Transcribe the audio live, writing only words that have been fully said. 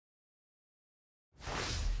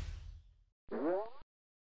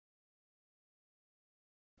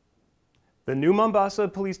The New Mombasa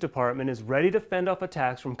Police Department is ready to fend off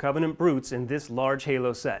attacks from Covenant brutes in this large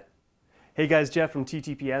Halo set. Hey guys, Jeff from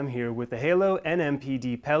TTPM here with the Halo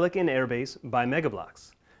NMPD Pelican Air Base by Mega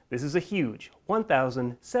Bloks. This is a huge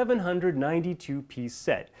 1,792-piece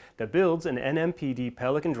set that builds an NMPD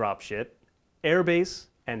Pelican Dropship, air base,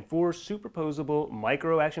 and 4 superposable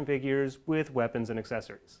micro action figures with weapons and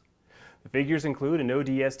accessories. The figures include an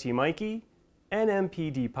ODST Mickey,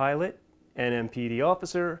 NMPD Pilot, NMPD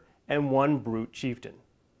Officer, and 1 Brute Chieftain.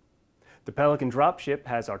 The Pelican Dropship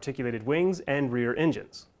has articulated wings and rear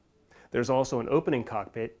engines. There's also an opening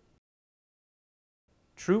cockpit,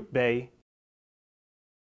 troop bay,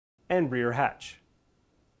 and rear hatch.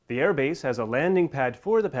 The airbase has a landing pad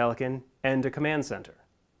for the Pelican and a command center.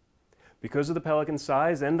 Because of the Pelican's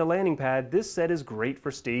size and the landing pad, this set is great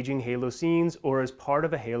for staging Halo scenes or as part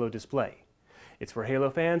of a Halo display. It's for Halo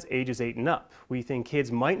fans ages 8 and up. We think kids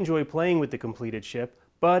might enjoy playing with the completed ship,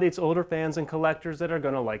 but it's older fans and collectors that are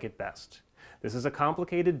going to like it best. This is a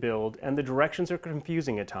complicated build, and the directions are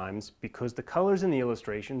confusing at times because the colors in the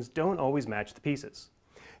illustrations don't always match the pieces.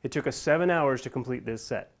 It took us 7 hours to complete this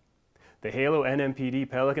set. The Halo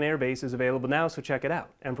NMPD Pelican Air Base is available now, so check it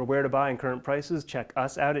out. And for where to buy and current prices, check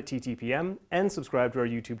us out at TTPM and subscribe to our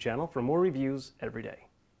YouTube channel for more reviews every day.